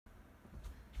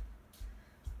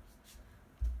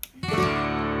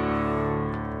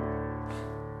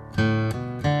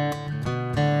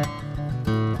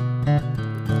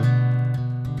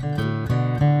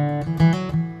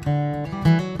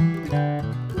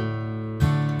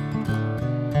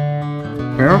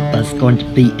Birba's going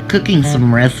to be cooking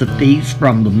some recipes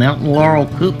from the Mountain Laurel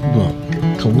Cookbook,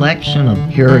 a collection of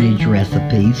heritage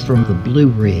recipes from the Blue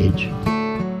Ridge.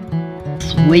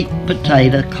 Sweet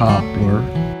potato cobbler,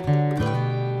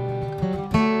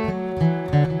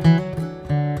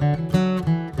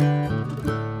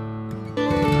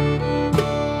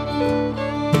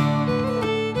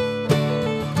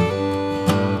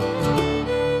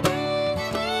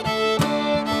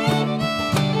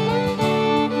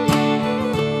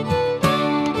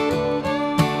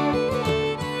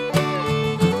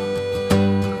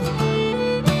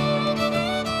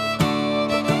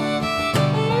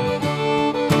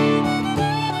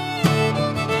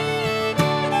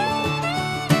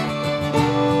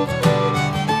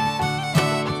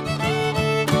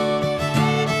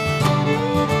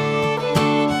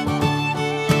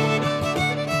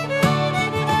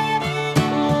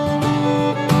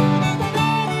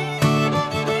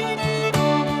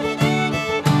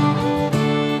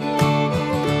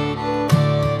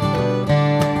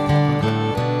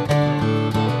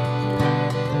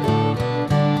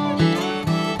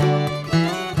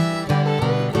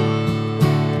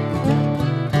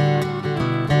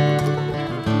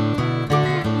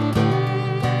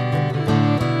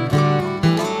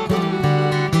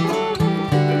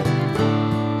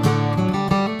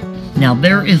 Now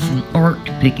there is an art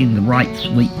to picking the right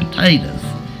sweet potatoes.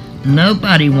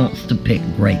 Nobody wants to pick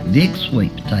great big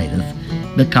sweet potatoes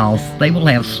because they will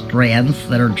have strands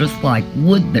that are just like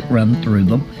wood that run through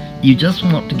them. You just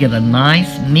want to get a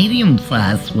nice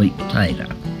medium-sized sweet potato.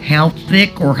 How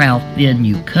thick or how thin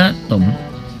you cut them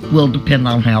will depend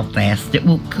on how fast it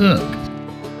will cook.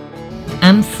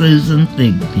 I'm Susan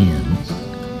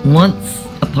Thigpen. Once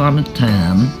upon a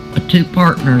time, two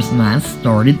partners and I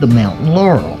started the Mountain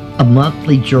Laurel, a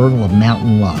monthly journal of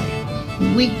mountain life.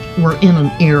 We were in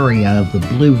an area of the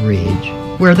Blue Ridge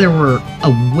where there were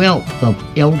a wealth of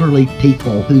elderly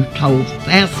people who told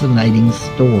fascinating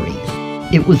stories.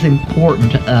 It was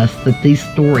important to us that these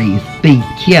stories be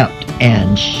kept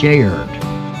and shared.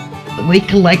 We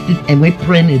collected and we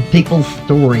printed people's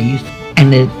stories,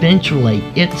 and eventually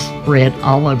it spread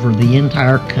all over the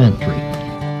entire country.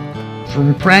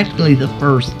 From practically the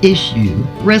first issue,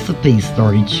 recipes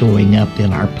started showing up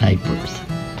in our papers.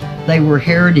 They were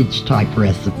heritage-type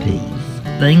recipes,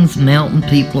 things mountain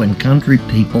people and country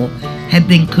people had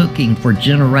been cooking for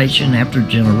generation after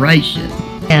generation.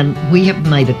 And we have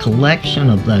made a collection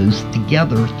of those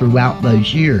together throughout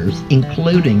those years,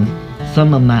 including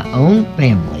some of my own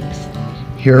family's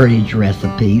heritage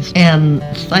recipes, and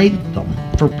saved them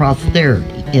for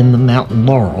posterity in the Mountain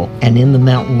Laurel and in the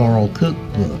Mountain Laurel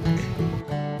Cookbook.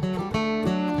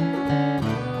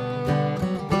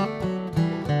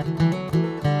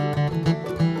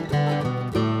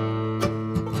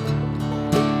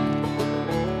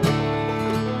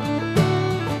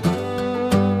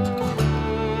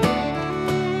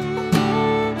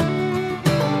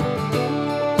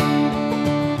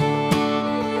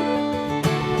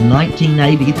 In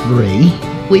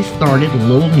 1983, we started a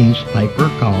little newspaper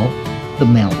called the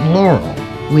Mountain Laurel.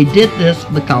 We did this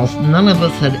because none of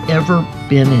us had ever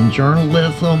been in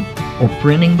journalism or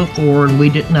printing before, and we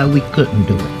didn't know we couldn't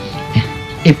do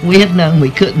it. If we had known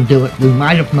we couldn't do it, we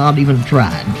might have not even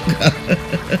tried.